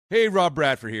Hey, Rob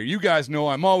Bradford here. You guys know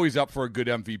I'm always up for a good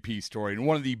MVP story, and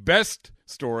one of the best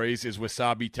stories is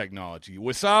Wasabi Technology.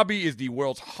 Wasabi is the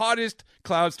world's hottest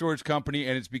cloud storage company,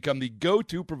 and it's become the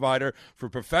go-to provider for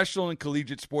professional and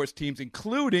collegiate sports teams,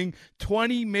 including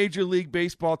 20 Major League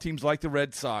Baseball teams like the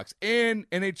Red Sox and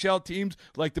NHL teams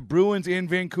like the Bruins and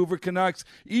Vancouver Canucks.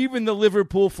 Even the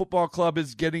Liverpool Football Club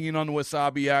is getting in on the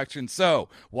Wasabi action. So,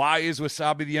 why is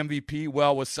Wasabi the MVP?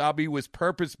 Well, Wasabi was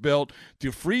purpose-built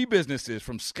to free businesses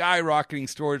from skyrocketing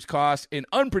storage costs and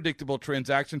unpredictable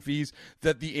transaction fees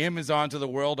that the Amazons of the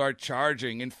world are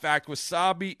charging. In fact,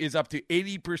 Wasabi is up to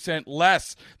 80%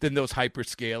 less than those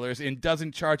hyperscalers and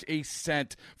doesn't charge a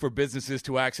cent for businesses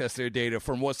to access their data.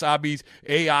 From Wasabi's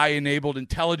AI-enabled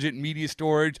intelligent media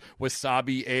storage,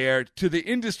 Wasabi Air, to the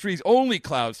industry's only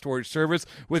cloud storage service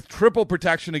with triple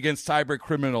protection against cyber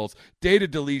criminals, data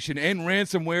deletion, and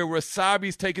ransomware,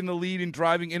 Wasabi's taken the lead in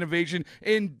driving innovation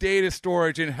in data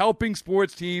storage and helping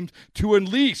sports teams to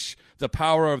unleash the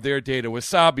power of their data.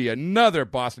 Wasabi, another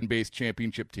Boston-based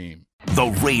championship team.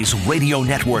 The Rays Radio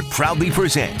Network proudly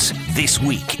presents This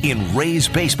Week in Rays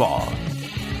Baseball.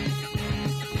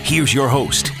 Here's your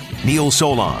host, Neil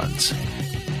Solondz.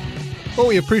 Well,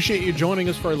 we appreciate you joining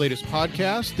us for our latest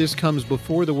podcast. This comes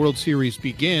before the World Series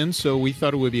begins, so we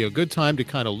thought it would be a good time to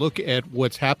kind of look at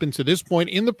what's happened to this point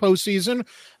in the postseason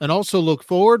and also look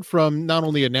forward from not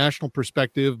only a national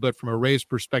perspective, but from a Rays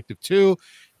perspective too.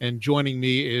 And joining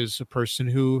me is a person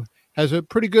who has a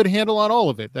pretty good handle on all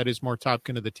of it. That is Mark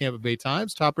Topkin of the Tampa Bay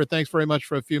Times. Topper, thanks very much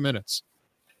for a few minutes.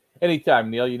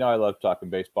 Anytime, Neil. You know I love talking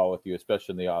baseball with you,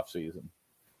 especially in the offseason.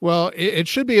 Well, it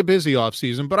should be a busy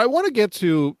offseason, but I want to get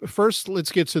to first.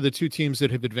 Let's get to the two teams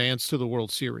that have advanced to the World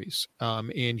Series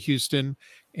in Houston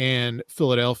and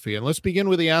Philadelphia. And let's begin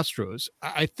with the Astros.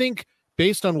 I think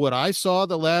based on what I saw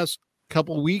the last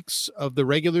couple weeks of the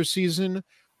regular season,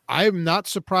 I'm not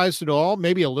surprised at all.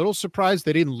 Maybe a little surprised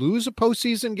they didn't lose a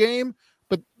postseason game,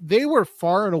 but they were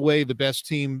far and away the best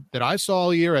team that I saw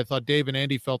all year. I thought Dave and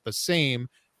Andy felt the same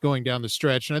going down the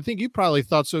stretch, and I think you probably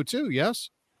thought so too,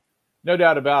 yes? No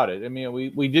doubt about it. I mean,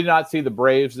 we did not see the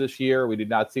Braves this year. We did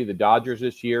not see the Dodgers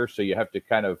this year. So you have to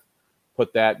kind of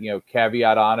put that,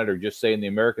 caveat on it or just say in the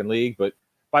American League. But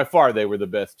by far, they were the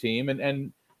best team.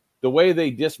 And the way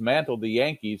they dismantled the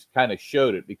Yankees kind of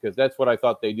showed it, because that's what I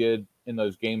thought they did in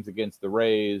those games against the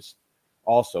Rays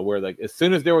also, where like as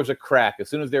soon as there was a crack, as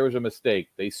soon as there was a mistake,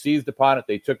 they seized upon it.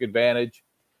 They took advantage.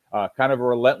 Kind of a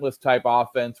relentless type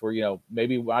offense where,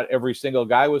 maybe not every single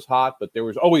guy was hot, but there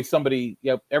was always somebody,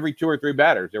 every two or three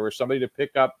batters, there was somebody to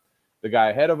pick up the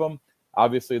guy ahead of them.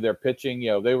 Obviously, their pitching,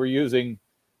 they were using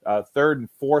third and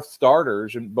fourth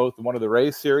starters in both one of the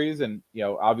Rays series and,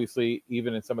 obviously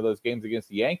even in some of those games against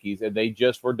the Yankees, and they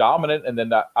just were dominant and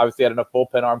then obviously had enough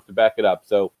bullpen arms to back it up.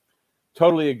 So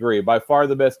totally agree. By far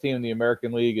the best team in the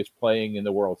American League is playing in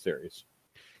the World Series.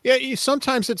 Yeah,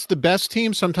 sometimes it's the best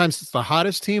team. Sometimes it's the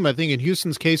hottest team. I think in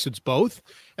Houston's case, it's both.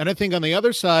 And I think on the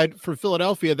other side, for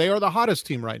Philadelphia, they are the hottest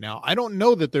team right now. I don't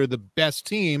know that they're the best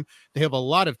team. They have a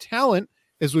lot of talent,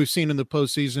 as we've seen in the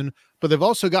postseason, but they've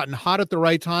also gotten hot at the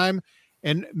right time.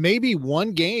 And maybe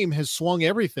one game has swung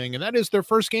everything, and that is their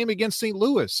first game against St.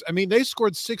 Louis. I mean, they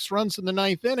scored 6 runs in the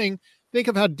 9th inning. Think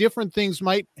of how different things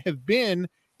might have been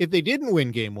if they didn't win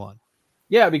game one.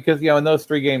 Yeah, because, in those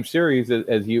 3-game series,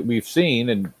 as we've seen,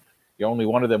 and only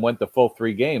one of them went the full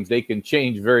 3 games, they can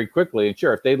change very quickly. And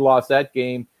sure, if they'd lost that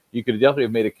game, you could definitely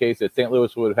have made a case that St.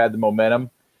 Louis would have had the momentum,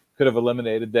 could have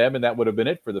eliminated them, and that would have been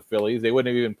it for the Phillies. They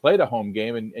wouldn't have even played a home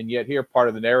game. And yet here, part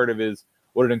of the narrative is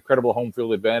what an incredible home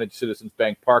field advantage Citizens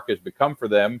Bank Park has become for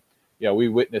them. We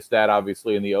witnessed that,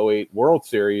 obviously, in the 2008 World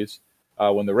Series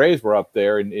when the Rays were up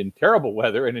there in terrible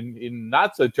weather. And in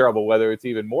not so terrible weather, it's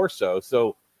even more so.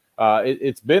 So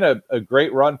it's been a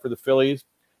great run for the Phillies.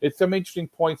 It's some interesting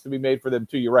points to be made for them,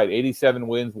 too. You're right, 87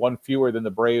 wins, one fewer than the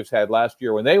Braves had last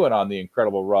year when they went on the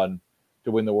incredible run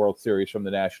to win the World Series from the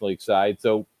National League side.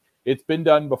 So it's been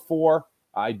done before.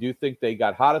 I do think they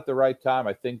got hot at the right time.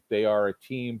 I think they are a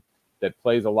team that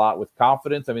plays a lot with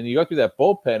confidence. I mean, you go through that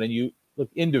bullpen and you look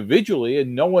individually,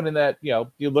 and no one in that,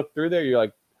 you look through there, you're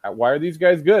like, why are these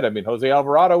guys good? I mean, Jose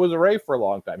Alvarado was a Ray for a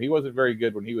long time. He wasn't very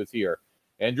good when he was here.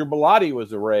 Andrew Bellotti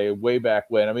was a Ray way back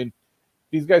when. I mean,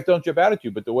 these guys don't jump out at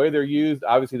you, but the way they're used,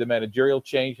 obviously the managerial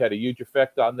change had a huge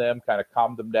effect on them, kind of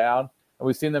calmed them down. And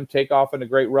we've seen them take off in a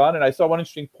great run. And I saw one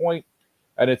interesting point,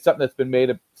 and it's something that's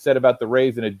been said about the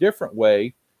Rays in a different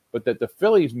way, but that the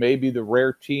Phillies may be the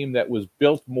rare team that was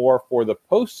built more for the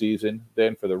postseason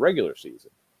than for the regular season.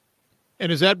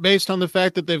 And is that based on the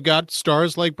fact that they've got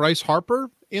stars like Bryce Harper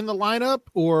in the lineup,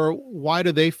 or why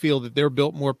do they feel that they're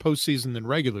built more postseason than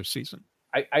regular season?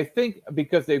 I think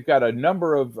because they've got a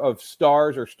number of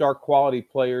stars or star quality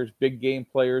players, big game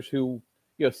players who,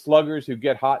 sluggers who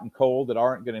get hot and cold that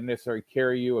aren't going to necessarily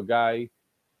carry you. A guy,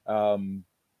 I'm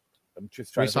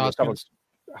just trying to think of a couple.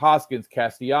 Hoskins,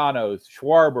 Castellanos,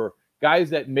 Schwarber, guys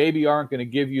that maybe aren't going to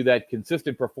give you that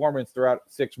consistent performance throughout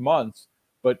 6 months,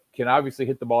 but can obviously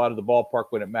hit the ball out of the ballpark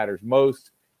when it matters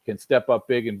most, can step up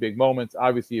big in big moments.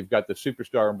 Obviously, you've got the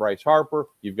superstar in Bryce Harper.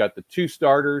 You've got the 2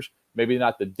 starters, maybe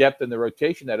not the depth in the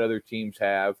rotation that other teams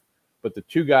have, but the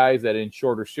 2 guys that in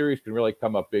shorter series can really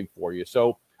come up big for you.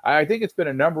 So I think it's been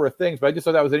a number of things, but I just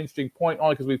thought that was an interesting point,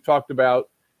 only because we've talked about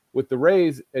with the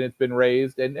Rays, and it's been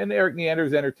raised, and Erik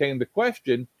Neanders entertained the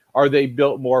question, are they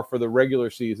built more for the regular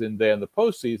season than the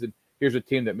postseason? Here's a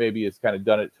team that maybe has kind of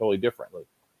done it totally differently.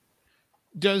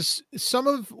 Does some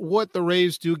of what the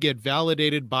Rays do get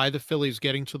validated by the Phillies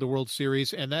getting to the World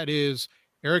Series? And that is,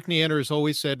 Erik Neanders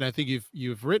always said, and I think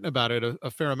you've written about it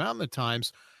a fair amount of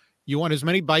times, you want as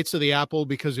many bites of the apple,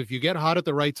 because if you get hot at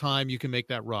the right time, you can make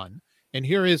that run. And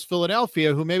here is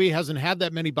Philadelphia, who maybe hasn't had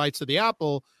that many bites of the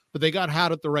apple, but they got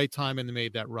hot at the right time and they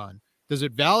made that run. Does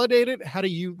it validate it? How do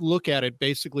you look at it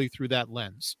basically through that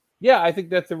lens? Yeah, I think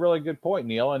that's a really good point,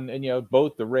 Neil. And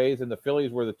both the Rays and the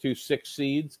Phillies were the 2 6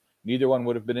 seeds. Neither one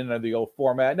would have been in under the old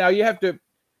format. Now, you have to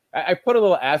 – I put a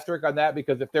little asterisk on that,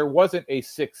 because if there wasn't a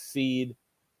 6 seed,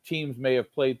 teams may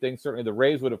have played things – certainly the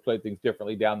Rays would have played things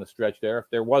differently down the stretch there. If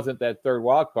there wasn't that third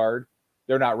wild card,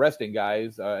 they're not resting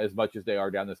guys as much as they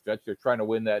are down the stretch. They're trying to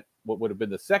win that what would have been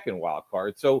the second wild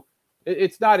card. So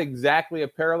it's not exactly a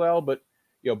parallel, but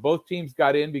both teams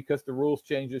got in because the rules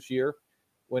changed this year.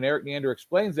 When Erik Neander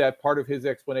explains that, part of his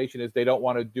explanation is they don't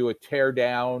want to do a tear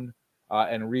down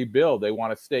and rebuild. They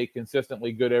want to stay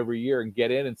consistently good every year and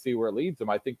get in and see where it leads them.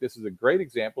 I think this is a great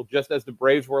example, just as the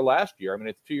Braves were last year. I mean,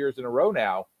 it's 2 years in a row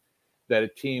now that a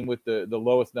team with the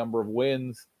lowest number of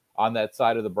wins on that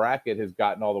side of the bracket has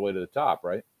gotten all the way to the top,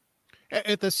 right?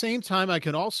 At the same time, I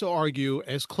can also argue,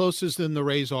 as close as then the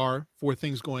Rays are for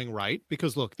things going right,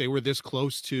 because look, they were this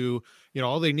close to,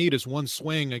 all they need is one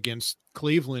swing against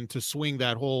Cleveland to swing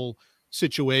that whole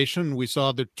situation. We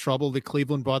saw the trouble that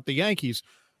Cleveland brought the Yankees,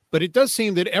 but it does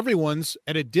seem that everyone's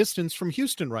at a distance from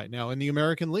Houston right now in the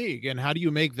American League. And how do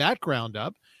you make that ground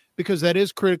up? Because that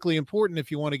is critically important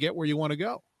if you want to get where you want to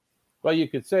go. Well, you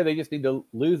could say they just need to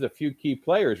lose a few key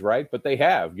players, right? But they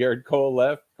have. Garrett Cole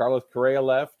left, Carlos Correa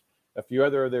left. A few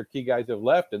other of their key guys have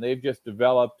left, and they've just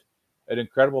developed an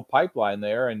incredible pipeline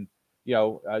there. And,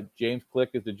 James Click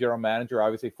is the general manager,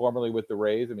 obviously formerly with the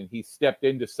Rays. I mean, he stepped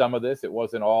into some of this. It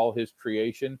wasn't all his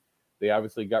creation. They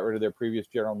obviously got rid of their previous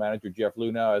general manager, Jeff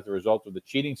Luna, as a result of the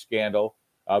cheating scandal.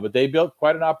 But they built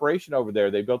quite an operation over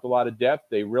there. They built a lot of depth.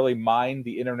 They really mined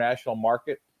the international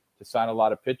market to sign a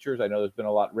lot of pitchers. I know there's been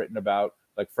a lot written about,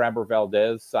 like Framber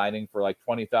Valdez signing for like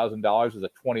 $20,000 as a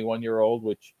 21-year-old,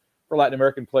 which for Latin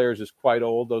American players is quite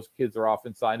old. Those kids are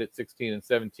often signed at 16 and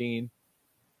 17.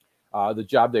 The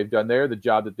job they've done there, the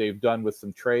job that they've done with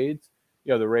some trades.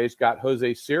 The Rays got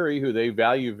Jose Siri, who they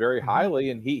value very highly,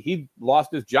 and he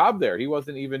lost his job there. He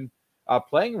wasn't even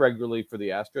playing regularly for the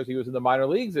Astros. He was in the minor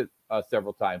leagues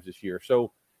several times this year.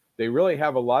 So they really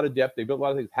have a lot of depth. They built a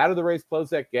lot of things. How do the Rays close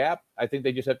that gap? I think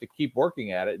they just have to keep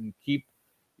working at it and keep,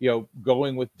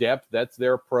 going with depth. That's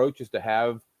their approach, is to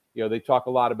have, they talk a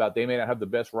lot about they may not have the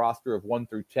best roster of 1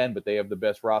 through 10, but they have the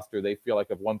best roster, they feel like,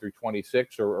 of 1 through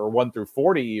 26 or 1 through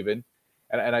 40 even.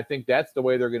 And I think that's the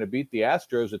way they're going to beat the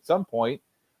Astros at some point.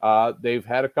 They've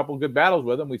had a couple good battles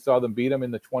with them. We saw them beat them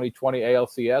in the 2020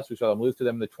 ALCS. We saw them lose to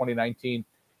them in the 2019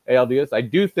 ALDS. I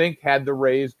do think had the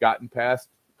Rays gotten past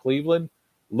Cleveland,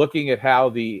 looking at how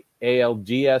the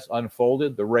ALDS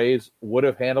unfolded, the Rays would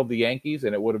have handled the Yankees,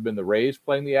 and it would have been the Rays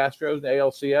playing the Astros in the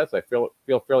ALCS. I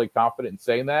feel fairly confident in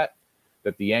saying that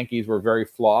the Yankees were very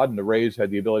flawed, and the Rays had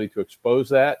the ability to expose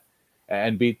that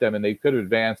and beat them, and they could have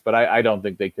advanced, but I don't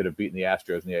think they could have beaten the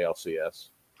Astros in the ALCS.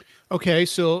 Okay,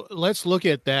 so let's look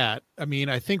at that. I mean,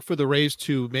 I think for the Rays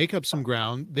to make up some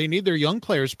ground, they need their young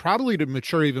players probably to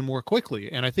mature even more quickly.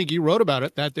 And I think you wrote about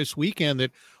it that this weekend,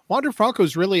 that Wander Franco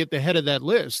is really at the head of that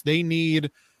list. They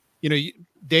need,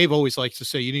 Dave always likes to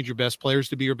say, you need your best players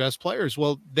to be your best players.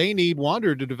 Well, they need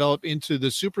Wander to develop into the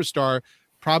superstar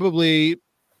probably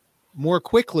more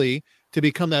quickly to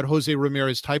become that Jose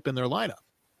Ramirez type in their lineup.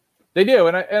 They do,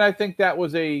 and I think that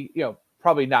was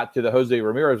probably not to the Jose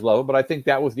Ramirez level, but I think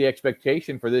that was the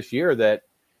expectation for this year, that,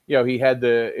 he had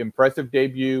the impressive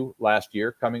debut last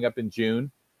year coming up in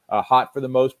June, hot for the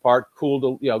most part,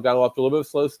 cooled, got off to a little bit of a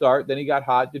slow start. Then he got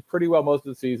hot, did pretty well most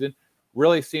of the season,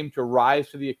 really seemed to rise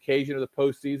to the occasion of the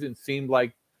postseason, seemed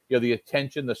like, the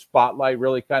attention, the spotlight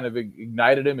really kind of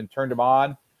ignited him and turned him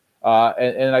on.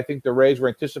 And I think the Rays were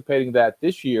anticipating that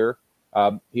this year.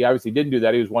 He obviously didn't do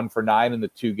that. He was 1 for 9 in the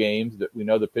 2 games. That we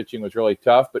know the pitching was really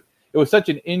tough, but it was such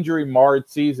an injury-marred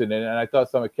season. And I thought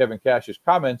some of Kevin Cash's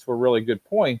comments were really good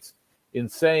points in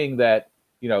saying that,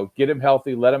 get him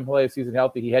healthy, let him play a season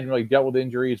healthy. He hadn't really dealt with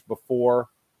injuries before.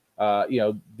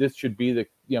 This should be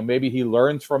maybe he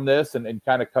learns from this and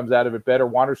kind of comes out of it better.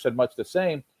 Wander said much the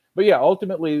same. But yeah,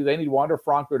 ultimately they need Wander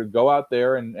Franco to go out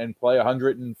there and play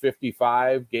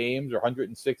 155 games or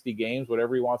 160 games,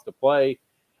 whatever he wants to play,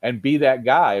 and be that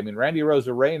guy. I mean, Randy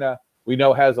Arozarena, we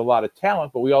know, has a lot of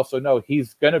talent, but we also know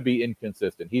he's going to be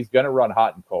inconsistent. He's going to run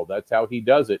hot and cold. That's how he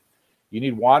does it. You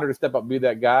need Wander to step up and be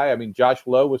that guy. I mean, Josh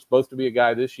Lowe was supposed to be a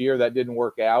guy this year. That didn't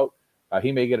work out.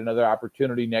 He may get another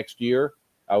opportunity next year.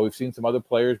 We've seen some other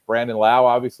players. Brandon Lau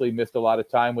obviously missed a lot of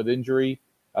time with injury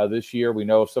this year. We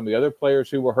know of some of the other players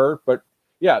who were hurt. But,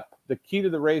 yeah, the key to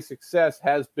the Rays' success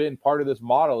has been part of this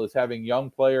model is having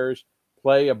young players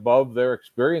play above their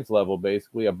experience level,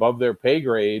 basically, above their pay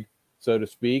grade, so to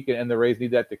speak, and the Rays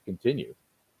need that to continue.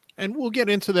 And we'll get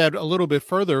into that a little bit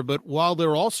further, but while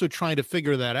they're also trying to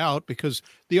figure that out, because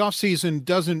the offseason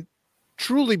doesn't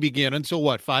truly begin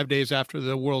until, 5 days after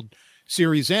the World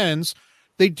Series ends,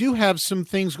 they do have some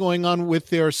things going on with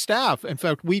their staff. In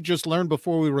fact, we just learned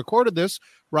before we recorded this,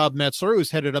 Rob Metzler,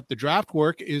 who's headed up the draft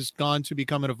work, is gone to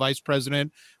becoming a vice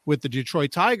president with the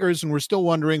Detroit Tigers, and we're still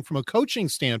wondering from a coaching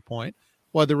standpoint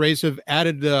why the Rays have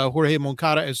added Jorge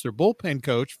Moncada as their bullpen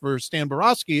coach for Stan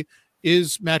Borowski.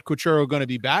 Is Matt Quachero going to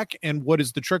be back, and what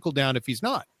is the trickle down if he's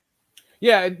not?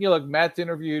 Yeah, and look, Matt's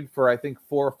interviewed for I think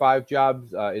 4 or 5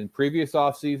 jobs in previous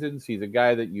off seasons. He's a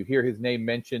guy that you hear his name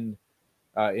mentioned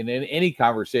in any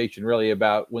conversation really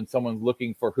about when someone's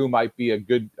looking for who might be a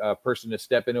good person to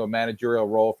step into a managerial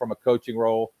role from a coaching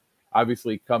role.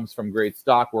 Obviously comes from great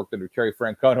stock, worked under Terry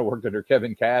Francona, worked under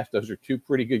Kevin Cash. Those are 2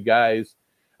 pretty good guys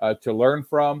to learn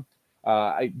from.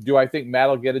 I think Matt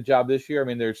will get a job this year? I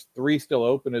mean, there's 3 still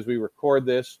open as we record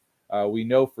this. We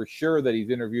know for sure that he's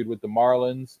interviewed with the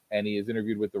Marlins and he is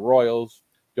interviewed with the Royals.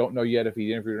 Don't know yet if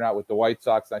he interviewed or not with the White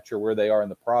Sox. Not sure where they are in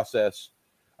the process.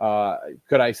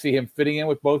 Could I see him fitting in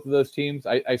with both of those teams?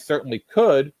 I certainly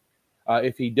could.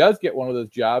 If he does get one of those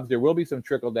jobs, there will be some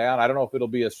trickle down. I don't know if it'll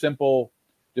be a simple,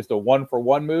 just a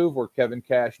 1-for-1 move where Kevin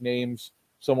Cash names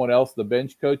someone else, the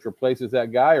bench coach, replaces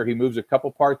that guy, or he moves a couple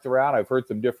parts around. I've heard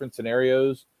some different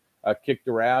scenarios kicked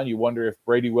around. You wonder if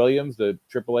Brady Williams, the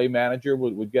AAA manager,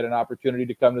 would get an opportunity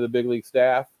to come to the big league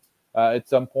staff at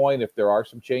some point if there are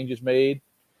some changes made.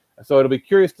 So it'll be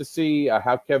curious to see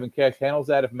how Kevin Cash handles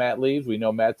that if Matt leaves. We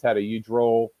know Matt's had a huge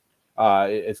role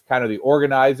as kind of the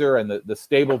organizer and the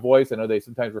stable voice. I know they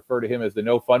sometimes refer to him as the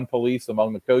no fun police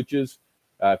among the coaches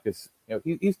because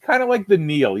he's kind of like the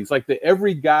Neil. He's like the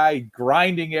every guy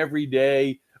grinding every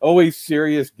day, always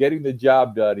serious, getting the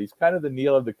job done. He's kind of the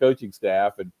Neil of the coaching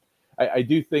staff. And I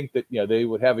do think that they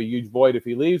would have a huge void if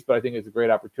he leaves, but I think it's a great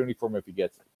opportunity for him if he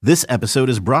gets it. This episode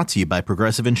is brought to you by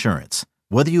Progressive Insurance.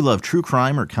 Whether you love true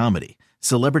crime or comedy,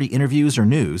 celebrity interviews or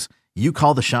news, you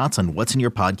call the shots on what's in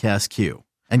your podcast queue.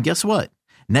 And guess what?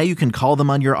 Now you can call them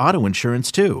on your auto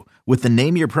insurance too with the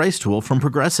Name Your Price tool from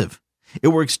Progressive. It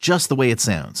works just the way it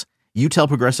sounds. You tell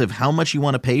Progressive how much you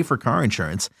want to pay for car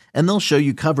insurance, and they'll show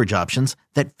you coverage options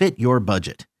that fit your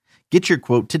budget. Get your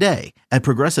quote today at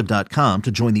Progressive.com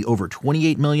to join the over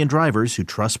 28 million drivers who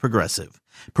trust Progressive.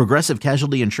 Progressive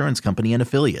Casualty Insurance Company and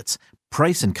Affiliates.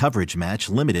 Price and coverage match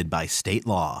limited by state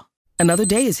law. Another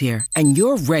day is here, and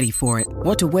you're ready for it.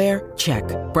 What to wear? Check.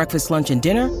 Breakfast, lunch, and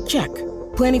dinner? Check.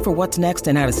 Planning for what's next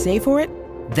and how to save for it?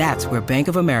 That's where Bank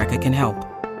of America can help.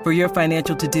 For your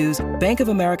financial to-dos, Bank of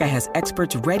America has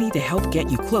experts ready to help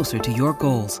get you closer to your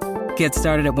goals. Get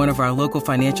started at one of our local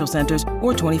financial centers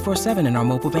or 24/7 in our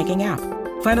mobile banking app.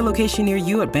 Find a location near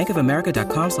you at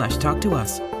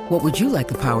bankofamerica.com/talktous. What would you like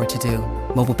the power to do?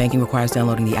 Mobile banking requires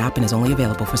downloading the app and is only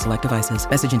available for select devices.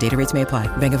 Message and data rates may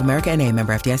apply. Bank of America NA,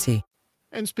 member FDIC.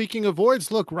 And speaking of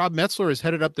voids, look, Rob Metzler has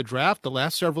headed up the draft the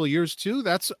last several years too.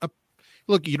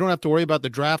 Look, you don't have to worry about the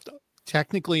draft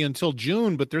technically until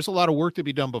June, but there's a lot of work to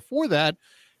be done before that.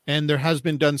 And there has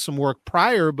been done some work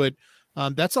prior, but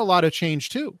that's a lot of change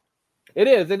too. It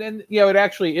is. And it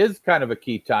actually is kind of a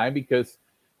key time because,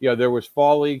 there was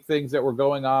fall league things that were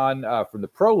going on from the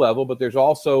pro level, but there's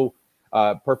also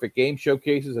perfect game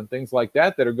showcases and things like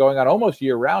that are going on almost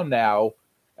year round now.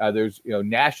 There's,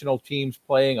 national teams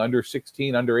playing, under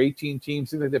 16, under 18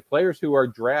 teams, things like that, players who are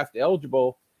draft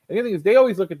eligible. And the other thing is they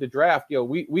always look at the draft.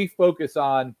 We focus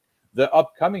on the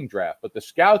upcoming draft, but the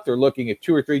scouts are looking at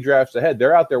 2 or 3 drafts ahead.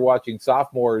 They're out there watching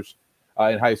sophomores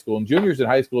in high school and juniors in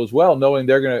high school as well, knowing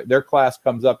their class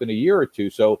comes up in a year or two.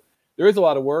 So there is a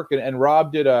lot of work, and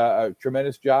Rob did a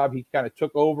tremendous job. He kind of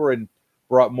took over and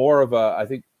brought more of I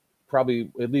think probably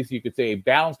at least you could say a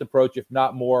balanced approach, if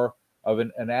not more of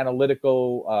an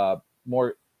analytical,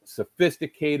 more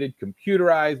sophisticated,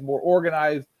 computerized, more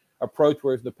organized approach,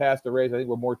 whereas the past the Rays, I think,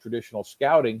 were more traditional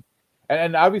scouting.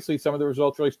 And obviously some of the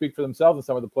results really speak for themselves and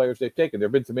some of the players they've taken. There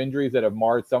have been some injuries that have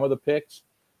marred some of the picks,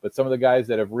 but some of the guys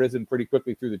that have risen pretty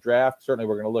quickly through the draft, certainly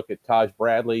we're going to look at Taj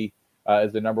Bradley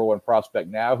as the number one prospect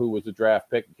now, who was a draft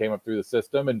pick and came up through the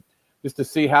system. And just to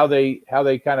see how they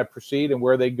kind of proceed and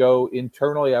where they go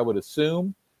internally, I would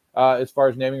assume, as far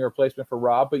as naming a replacement for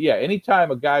Rob. But yeah, anytime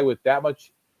a guy with that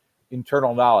much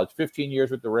internal knowledge, 15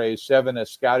 years with the Rays, 7 as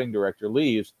scouting director,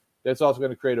 leaves, that's also going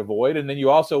to create a void. And then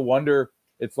you also wonder,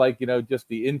 it's like, just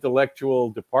the intellectual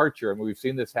departure. I mean, we've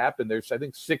seen this happen. There's, I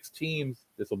think, 6 teams.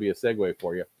 This will be a segue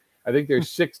for you. I think there's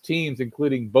 6 teams,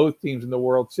 including both teams in the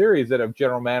World Series, that have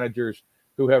general managers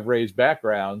who have Rays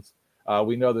backgrounds.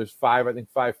 We know there's 5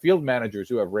 field managers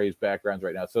who have Rays backgrounds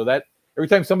right now. So that every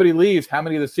time somebody leaves, how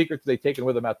many of the secrets are they taken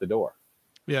with them out the door?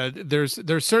 Yeah, there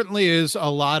certainly is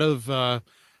a lot of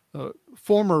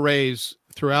former Rays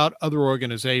throughout other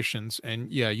organizations.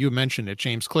 And yeah, you mentioned it,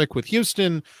 James Click with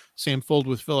Houston, Sam Fuld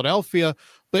with Philadelphia,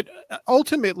 but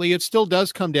ultimately it still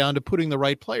does come down to putting the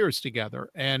right players together.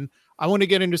 And I want to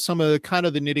get into some of the kind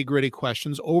of the nitty gritty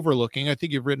questions overlooking. I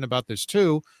think you've written about this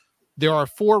too. There are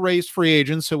 4 Rays free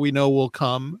agents that we know will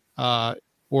come,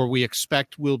 or we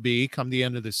expect will be come the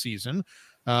end of the season.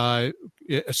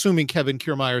 Assuming Kevin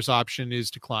Kiermaier's option is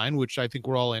declined, which I think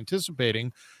we're all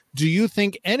anticipating. Do you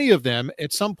think any of them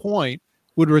at some point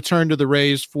would return to the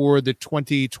Rays for the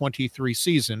 2023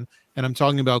 season? And I'm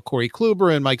talking about Corey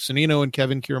Kluber and Mike Zunino and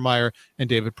Kevin Kiermaier and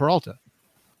David Peralta.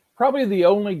 Probably the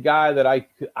only guy that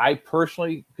I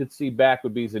personally could see back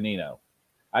would be Zunino.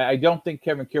 I don't think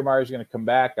Kevin Kiermaier is going to come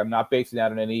back. I'm not basing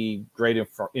that on any great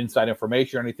inside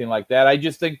information or anything like that. I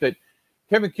just think that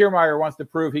Kevin Kiermaier wants to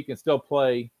prove he can still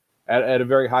play at a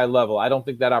very high level. I don't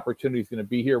think that opportunity is going to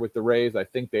be here with the Rays. I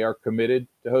think they are committed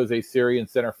to Jose Siri in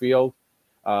center field.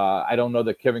 I don't know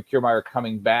that Kevin Kiermaier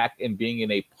coming back and being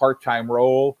in a part-time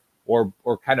role or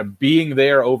kind of being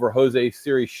there over Jose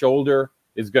Siri's shoulder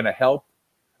is going to help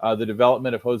the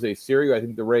development of Jose Siri. I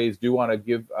think the Rays do want to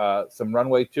give some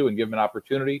runway to and give him an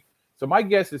opportunity. So my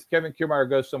guess is Kevin Kiermaier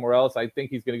goes somewhere else. I think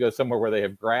he's going to go somewhere where they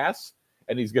have grass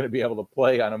and he's going to be able to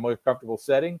play on a more comfortable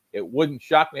setting. It wouldn't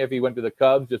shock me if he went to the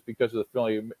Cubs just because of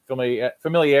the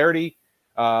familiarity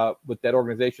with that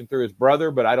organization through his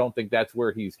brother, but I don't think that's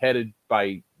where he's headed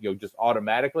by, just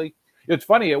automatically. It's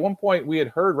funny, at one point we had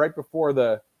heard right before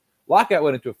the lockout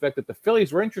went into effect that the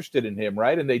Phillies were interested in him,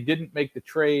 right? And they didn't make the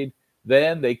trade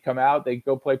then. They come out, they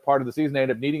go play part of the season. They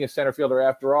end up needing a center fielder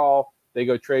after all. They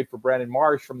go trade for Brandon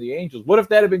Marsh from the Angels. What if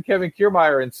that had been Kevin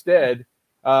Kiermaier instead?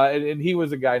 And he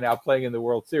was a guy now playing in the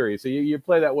World Series. So you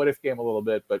play that what-if game a little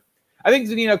bit. But I think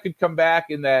Zunino could come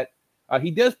back in that he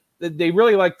does. They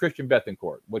really like Christian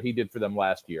Bethancourt, what he did for them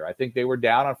last year. I think they were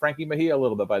down on Frankie Mejia a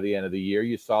little bit by the end of the year.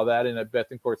 You saw that in that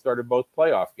Bethancourt started both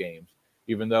playoff games,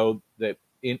 even though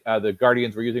the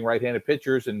Guardians were using right-handed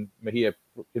pitchers and Mejia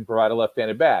can provide a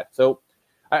left-handed bat. So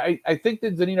I think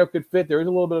that Zunino could fit. There is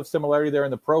a little bit of similarity there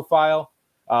in the profile.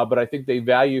 But I think they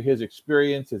value his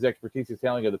experience, his expertise, his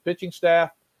handling of the pitching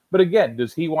staff. But again,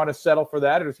 does he want to settle for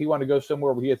that, or does he want to go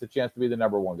somewhere where he has a chance to be the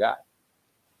number one guy?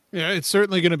 Yeah, it's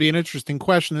certainly going to be an interesting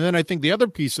question. And then I think the other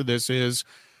piece of this is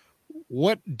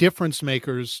what difference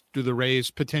makers do the Rays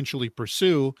potentially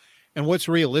pursue and what's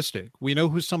realistic? We know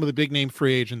who some of the big name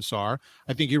free agents are.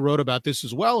 I think you wrote about this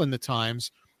as well in the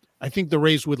Times. I think the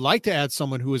Rays would like to add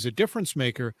someone who is a difference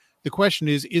maker. The question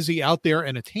is he out there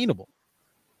and attainable?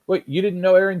 Wait, you didn't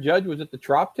know Aaron Judge was at the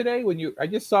Trop today? I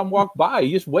just saw him walk by.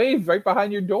 He just waved right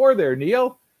behind your door there,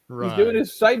 Neil. Right. He's doing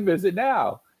his site visit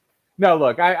now. No,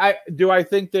 look, I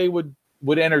think they would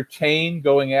entertain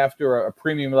going after a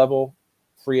premium level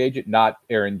free agent, not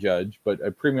Aaron Judge, but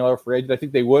a premium level free agent. I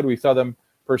think they would. We saw them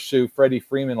pursue Freddie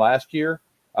Freeman last year.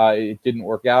 It didn't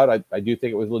work out. I do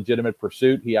think it was a legitimate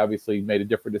pursuit. He obviously made a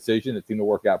different decision. It seemed to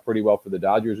work out pretty well for the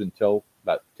Dodgers until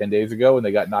about 10 days ago when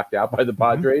they got knocked out by the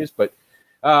Padres. But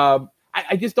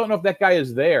I just don't know if that guy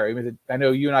is there. I mean, I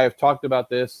know you and I have talked about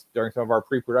this during some of our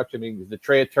pre-production meetings. The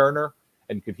Trea Turner,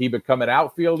 and could he become an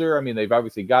outfielder? I mean, they've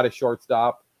obviously got a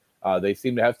shortstop. They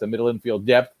seem to have some middle infield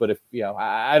depth, but if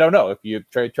I don't know, if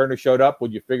Trea Turner showed up,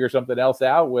 would you figure something else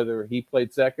out? Whether he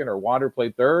played second or Wander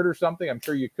played third or something? I'm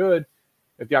sure you could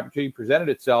if the opportunity presented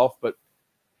itself. But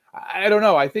I don't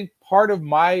know. I think part of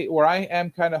where I am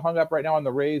kind of hung up right now on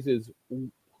the Rays is,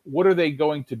 what are they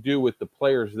going to do with the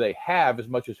players they have as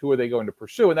much as who are they going to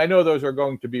pursue? And I know those are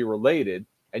going to be related.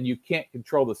 and you can't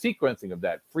control the sequencing of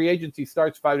that. Free agency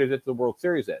starts 5 days after the World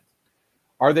Series ends.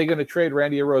 Are they going to trade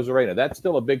Randy Arozarena? That's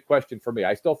still a big question for me.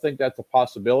 I still think that's a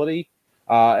possibility,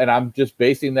 and I'm just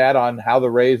basing that on how the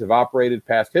Rays have operated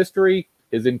past history,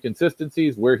 his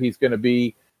inconsistencies, where he's going to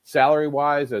be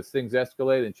salary-wise as things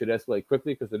escalate and should escalate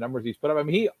quickly because the numbers he's put up. I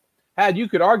mean, he had, you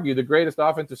could argue, the greatest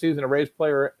offensive season a Rays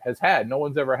player has had. No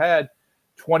one's ever had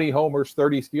 20 homers,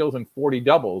 30 steals, and 40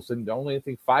 doubles. And only, I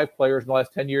think, 5 players in the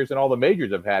last 10 years in all the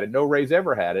majors have had it. No Rays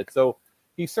ever had it. So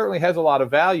he certainly has a lot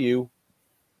of value.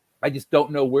 I just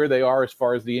don't know where they are as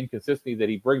far as the inconsistency that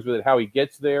he brings with it, how he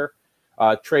gets there.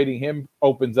 Trading him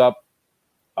opens up,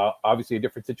 obviously, a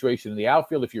different situation in the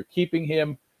outfield. If you're keeping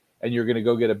him and you're going to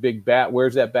go get a big bat,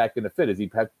 where's that bat going to fit?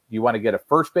 Do you want to get a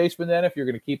first baseman then if you're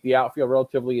going to keep the outfield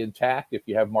relatively intact? If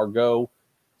you have Margot,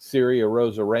 Siri,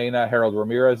 Arozarena, Harold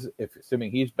Ramirez, assuming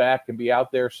he's back, can be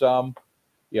out there some.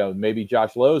 Maybe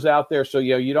Josh Lowe's out there. So,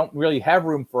 you don't really have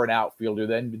room for an outfielder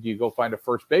then. Do you go find a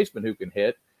first baseman who can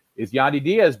hit? Is Yandy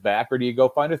Diaz back, or do you go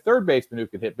find a third baseman who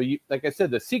can hit? But like I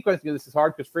said, the sequencing of this is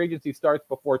hard because free agency starts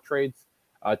before trades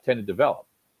tend to develop.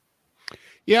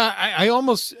 Yeah, I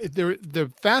almost the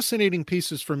fascinating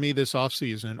pieces for me this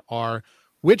offseason are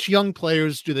which young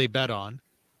players do they bet on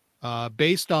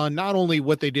based on not only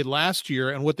what they did last year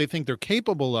and what they think they're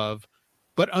capable of,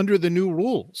 but under the new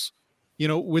rules,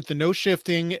 with the no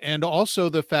shifting and also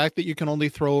the fact that you can only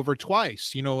throw over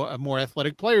twice. A more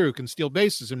athletic player who can steal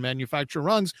bases and manufacture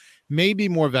runs may be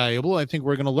more valuable. I think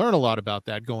we're going to learn a lot about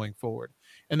that going forward.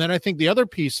 And then I think the other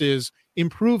piece is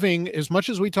improving. As much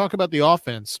as we talk about the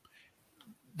offense,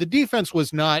 the defense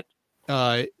was not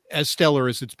as stellar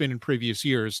as it's been in previous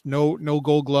years. No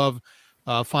Gold Glove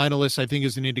finalists, I think,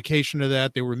 is an indication of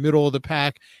that. They were middle of the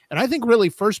pack. And I think really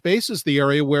first base is the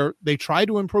area where they tried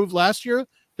to improve last year,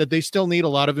 that they still need a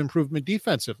lot of improvement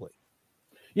defensively.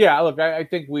 Yeah, look, I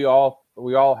think we all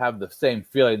have the same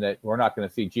feeling that we're not going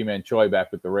to see Ji-Man Choi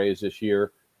back with the Rays this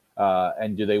year.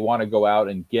 And do they want to go out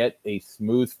and get a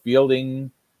smooth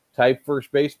fielding type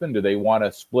first baseman? Do they want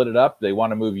to split it up? Do they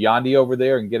want to move Yandy over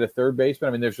there and get a third baseman?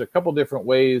 I mean, there's a couple different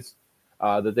ways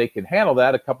that they can handle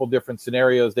that, a couple different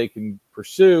scenarios they can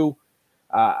pursue.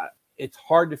 It's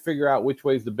hard to figure out which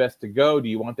way is the best to go. Do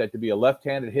you want that to be a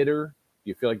left-handed hitter? Do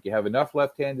you feel like you have enough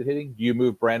left-handed hitting? Do you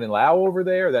move Brandon Lau over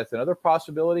there? That's another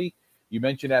possibility. You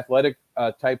mentioned athletic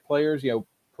type players,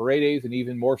 Paredes and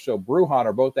even more so Brujan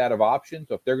are both out of options.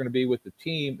 So if they're going to be with the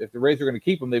team, if the Rays are going to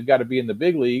keep them, they've got to be in the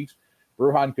big leagues.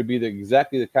 Brujan could be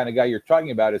exactly the kind of guy you're talking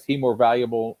about. Is he more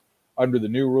valuable under the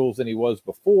new rules than he was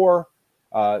before?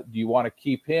 Do you want to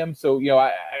keep him? So,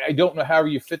 I don't know how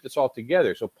you fit this all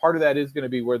together. So part of that is going to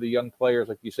be where the young players,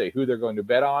 like you say, who they're going to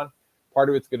bet on. Part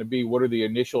of it's going to be what are the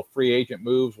initial free agent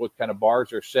moves, what kind of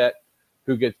bars are set,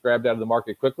 who gets grabbed out of the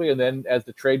market quickly, and then as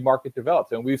the trade market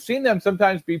develops. And we've seen them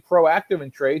sometimes be proactive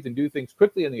in trades and do things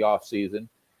quickly in the offseason.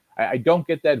 I don't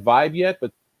get that vibe yet,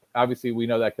 but obviously we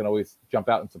know that can always jump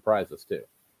out and surprise us too.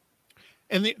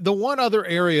 And the one other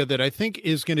area that I think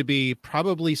is going to be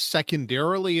probably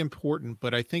secondarily important,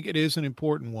 but I think it is an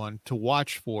important one to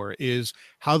watch for, is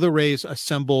how the Rays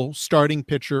assemble starting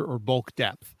pitcher or bulk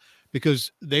depth.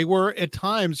 Because they were at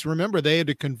times, remember, they had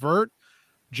to convert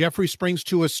Jeffrey Springs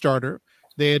to a starter.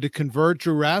 They had to convert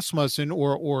Drew Rasmussen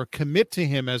or commit to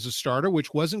him as a starter,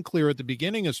 which wasn't clear at the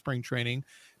beginning of spring training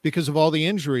because of all the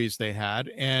injuries they had.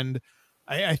 And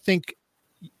I think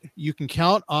you can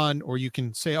count on, or you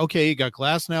can say, okay, you got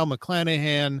Glasnow,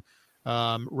 McClanahan,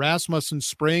 Rasmussen,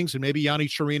 Springs, and maybe Yanni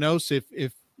Chirinos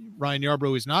if Ryan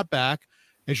Yarbrough is not back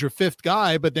as your fifth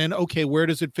guy. But then, okay, where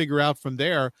does it figure out from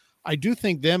there? I do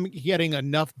think them getting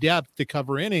enough depth to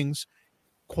cover innings,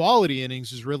 quality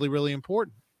innings, is really, really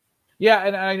important. Yeah,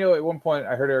 and I know at one point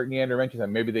I heard Eric Neander mention that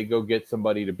maybe they go get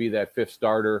somebody to be that fifth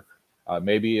starter.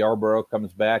 Maybe Yarbrough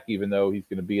comes back, even though he's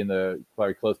going to be in the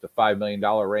probably close to $5 million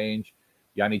range.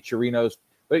 Yanni Chirinos.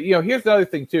 But, here's the other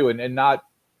thing, too, and not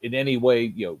in any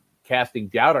way, casting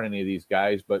doubt on any of these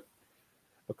guys, but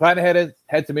McClanahan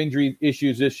had some injury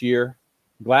issues this year.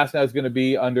 Glasnow is going to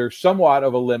be under somewhat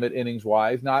of a limit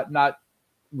innings-wise, not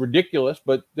ridiculous,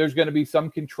 but there's going to be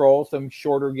some control, some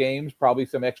shorter games, probably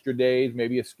some extra days,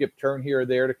 maybe a skip turn here or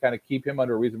there to kind of keep him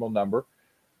under a reasonable number.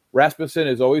 Rasmussen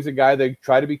is always a guy they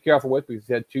try to be careful with because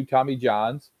he had 2 Tommy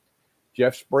Johns.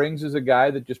 Jeff Springs is a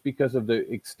guy that just because of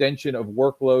the extension of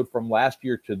workload from last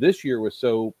year to this year was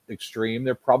so extreme,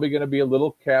 they're probably going to be a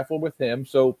little careful with him.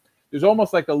 So there's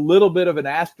almost like a little bit of an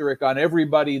asterisk on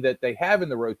everybody that they have in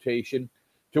the rotation,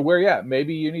 to where,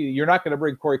 maybe you're not going to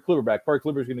bring Corey Kluber back. Corey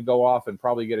Kluber is going to go off and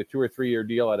probably get a 2 or 3 year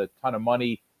deal at a ton of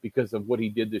money because of what he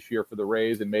did this year for the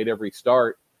Rays and made every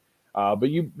start. But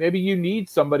maybe you need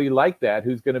somebody like that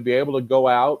who's going to be able to go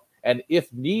out and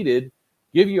if needed,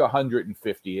 give you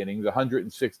 150 innings,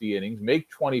 160 innings, make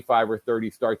 25 or 30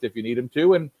 starts if you need him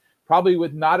to, and probably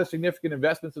with not a significant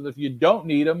investment, so that if you don't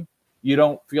need him, you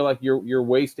don't feel like you're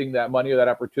wasting that money or that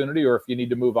opportunity, or if you need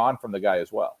to move on from the guy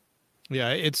as well.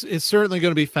 Yeah, it's certainly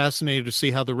going to be fascinating to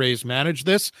see how the Rays manage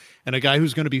this. And a guy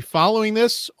who's going to be following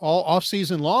this all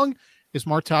offseason long is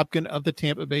Mark Topkin of the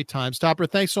Tampa Bay Times. Topper,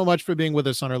 thanks so much for being with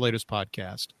us on our latest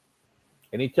podcast.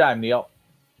 Anytime, Neil.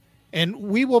 And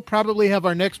we will probably have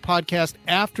our next podcast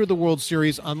after the World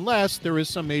Series, unless there is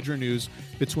some major news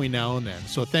between now and then.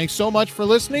 So thanks so much for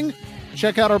listening.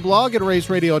 Check out our blog at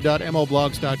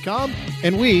raysradio.mlblogs.com,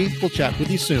 and we will chat with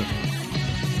you soon.